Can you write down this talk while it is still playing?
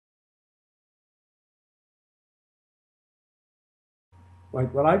Right.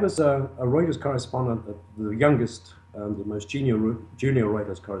 Well, I was a Reuters correspondent, the youngest and the most junior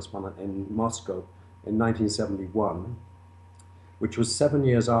Reuters correspondent in Moscow in 1971, which was 7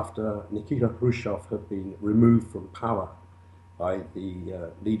 years after Nikita Khrushchev had been removed from power by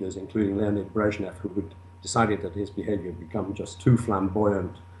the leaders, including Leonid Brezhnev, who had decided that his behavior had become just too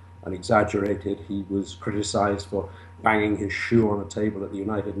flamboyant and exaggerated. He was criticized for banging his shoe on a table at the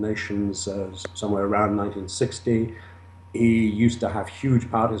United Nations somewhere around 1960. He used to have huge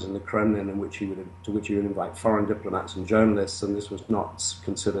parties in the Kremlin to which he would invite foreign diplomats and journalists, and this was not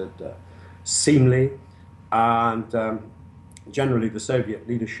considered seemly. And generally, the Soviet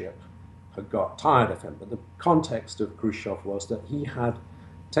leadership had got tired of him. But the context of Khrushchev was that he had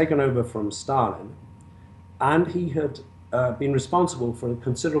taken over from Stalin, and he had been responsible for a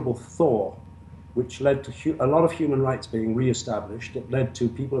considerable thaw, which led to a lot of human rights being re-established. It led to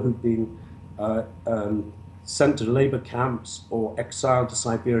people who'd been sent to labor camps or exiled to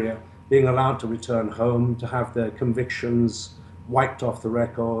Siberia being allowed to return home, to have their convictions wiped off the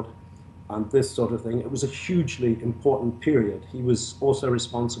record, and this sort of thing. It was a hugely important period. He was also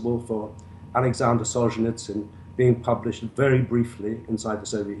responsible for Alexander Solzhenitsyn being published very briefly inside the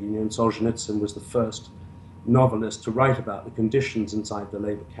Soviet Union. Solzhenitsyn was the first novelist to write about the conditions inside the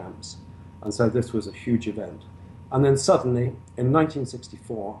labor camps, and so this was a huge event. And then suddenly, in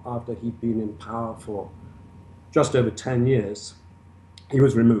 1964, after he'd been in power for just over 10 years, he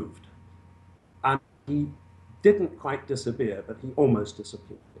was removed. And he didn't quite disappear, but he almost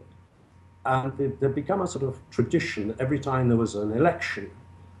disappeared. And there'd become a sort of tradition that every time there was an election,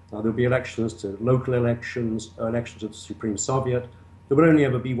 there'd be elections to local elections, elections to the Supreme Soviet, there would only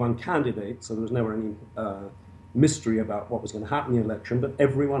ever be one candidate, so there was never any mystery about what was going to happen in the election, but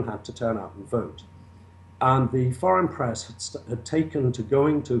everyone had to turn out and vote. And the foreign press had taken to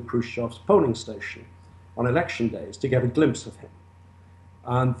going to Khrushchev's polling station on election days to get a glimpse of him.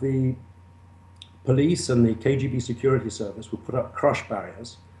 And the police and the KGB security service would put up crush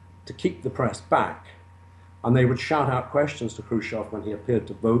barriers to keep the press back. And they would shout out questions to Khrushchev when he appeared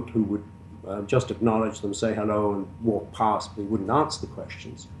to vote, who would just acknowledge them, say hello, and walk past, but he wouldn't answer the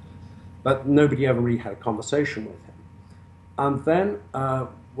questions. But nobody ever really had a conversation with him. And then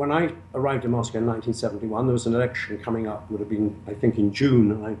when I arrived in Moscow in 1971, there was an election coming up, would have been, I think, in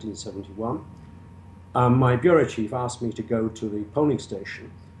June of 1971. My bureau chief asked me to go to the polling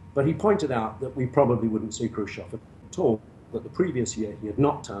station, but he pointed out that we probably wouldn't see Khrushchev at all, that the previous year he had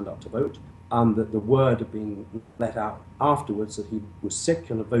not turned up to vote, and that the word had been let out afterwards that he was sick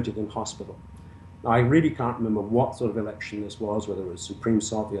and had voted in hospital. Now, I really can't remember what sort of election this was, whether it was Supreme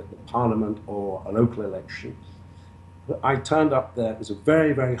Soviet, the parliament, or a local election. But I turned up there. It was a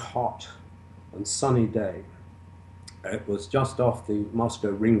very, very hot and sunny day. It was just off the Moscow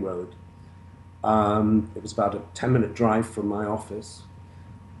Ring Road. It was about a 10-minute drive from my office.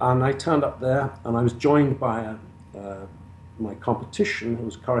 And I turned up there, and I was joined by my competition, who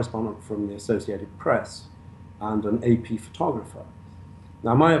was a correspondent from the Associated Press, and an AP photographer.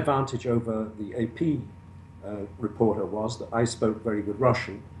 Now, my advantage over the AP reporter was that I spoke very good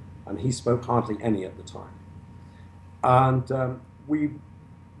Russian, and he spoke hardly any at the time. And we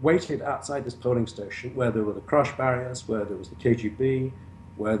waited outside this polling station where there were the crush barriers, where there was the KGB,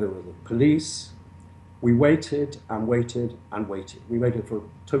 where there were the police. We waited and waited and waited. We waited for a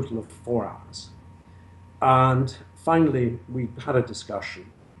total of 4 hours. And finally, we had a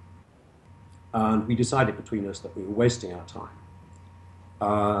discussion. And we decided between us that we were wasting our time,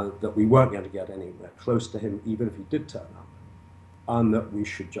 that we weren't going to get anywhere close to him, even if he did turn up, and that we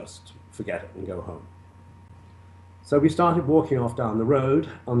should just forget it and go home. So we started walking off down the road,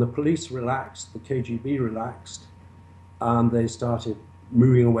 and the police relaxed, the KGB relaxed, and they started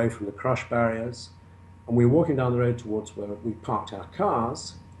moving away from the crush barriers. And we were walking down the road towards where we parked our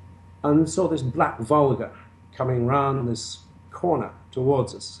cars, and saw this black Volga coming round this corner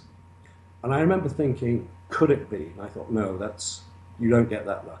towards us. And I remember thinking, could it be? And I thought, no, you don't get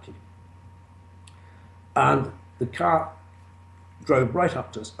that lucky. And the car drove right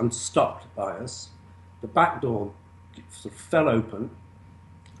up to us and stopped by us. The back door sort of fell open,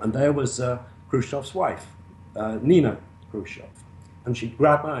 and there was Khrushchev's wife, Nina Khrushchev. And she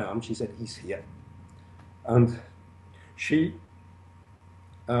grabbed my arm, she said, he's here. And she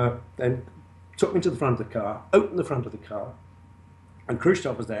then took me to the front of the car, opened the front of the car, and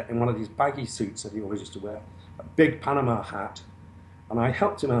Khrushchev was there in one of these baggy suits that he always used to wear, a big Panama hat, and I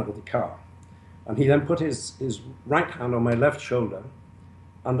helped him out of the car. And he then put his right hand on my left shoulder,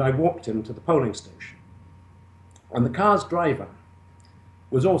 and I walked him to the polling station. And the car's driver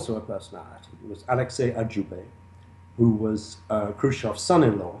was also a personality. It was Alexei Adjube, who was Khrushchev's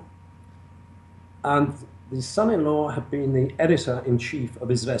son-in-law. And the son-in-law had been the editor-in-chief of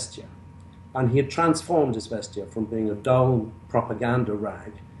Izvestia, and he had transformed Izvestia from being a dull propaganda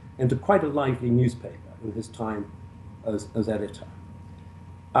rag into quite a lively newspaper in his time as editor.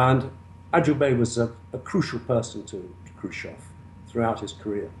 And Adjubey was a crucial person to Khrushchev throughout his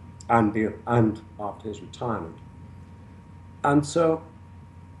career and after his retirement. And so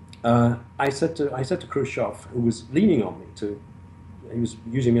I said to Khrushchev, who was leaning on me he was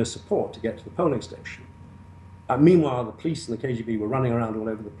using me as support to get to the polling station. Meanwhile, the police and the KGB were running around all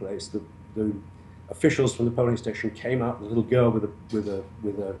over the place. The officials from the polling station came out, the little girl with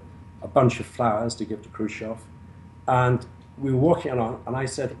a bunch of flowers to give to Khrushchev. And we were walking along, and I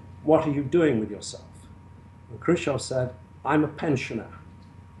said, "What are you doing with yourself?" And Khrushchev said, "I'm a pensioner.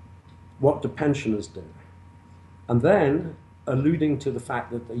 What do pensioners do?" And then, alluding to the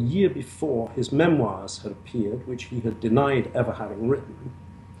fact that a year before his memoirs had appeared, which he had denied ever having written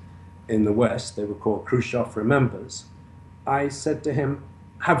in the West, they were called Khrushchev Remembers, I said to him,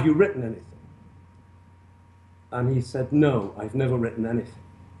 "Have you written anything?" And he said, "No, I've never written anything."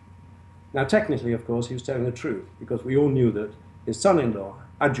 Now, technically, of course, he was telling the truth, because we all knew that his son-in-law,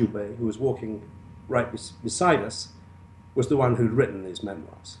 Adjubey, who was walking right beside us, was the one who'd written these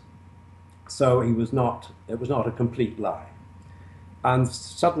memoirs. So it was not a complete lie. And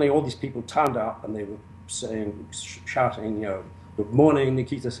suddenly all these people turned up and they were shouting, you know, "Good morning,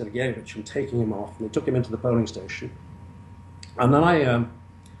 Nikita Sergeyevich," and taking him off. And they took him into the polling station. And then I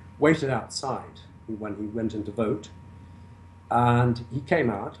waited outside when he went in to vote. And he came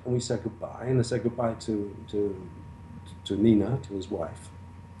out and we said goodbye. And I said goodbye to Nina, to his wife.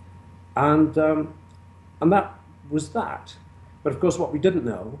 And that was that. But of course, what we didn't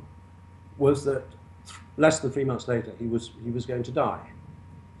know was that less than 3 months later, he was going to die.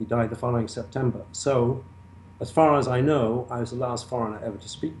 He died the following September. So, as far as I know, I was the last foreigner ever to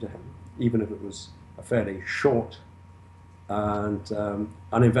speak to him, even if it was a fairly short and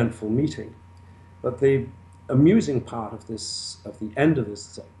uneventful meeting. But the amusing part of the end of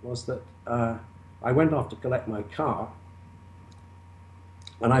this thing, was that I went off to collect my car,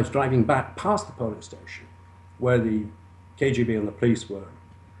 and I was driving back past the polling station, where the KGB and the police were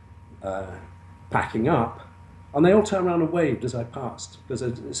packing up, and they all turned around and waved as I passed, because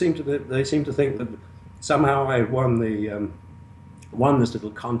they seemed to think that somehow I had won this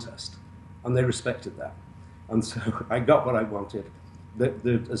little contest, and they respected that, and so I got what I wanted.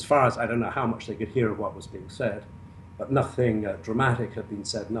 As far as I don't know how much they could hear of what was being said, but nothing dramatic had been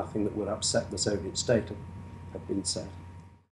said, nothing that would upset the Soviet state had been said.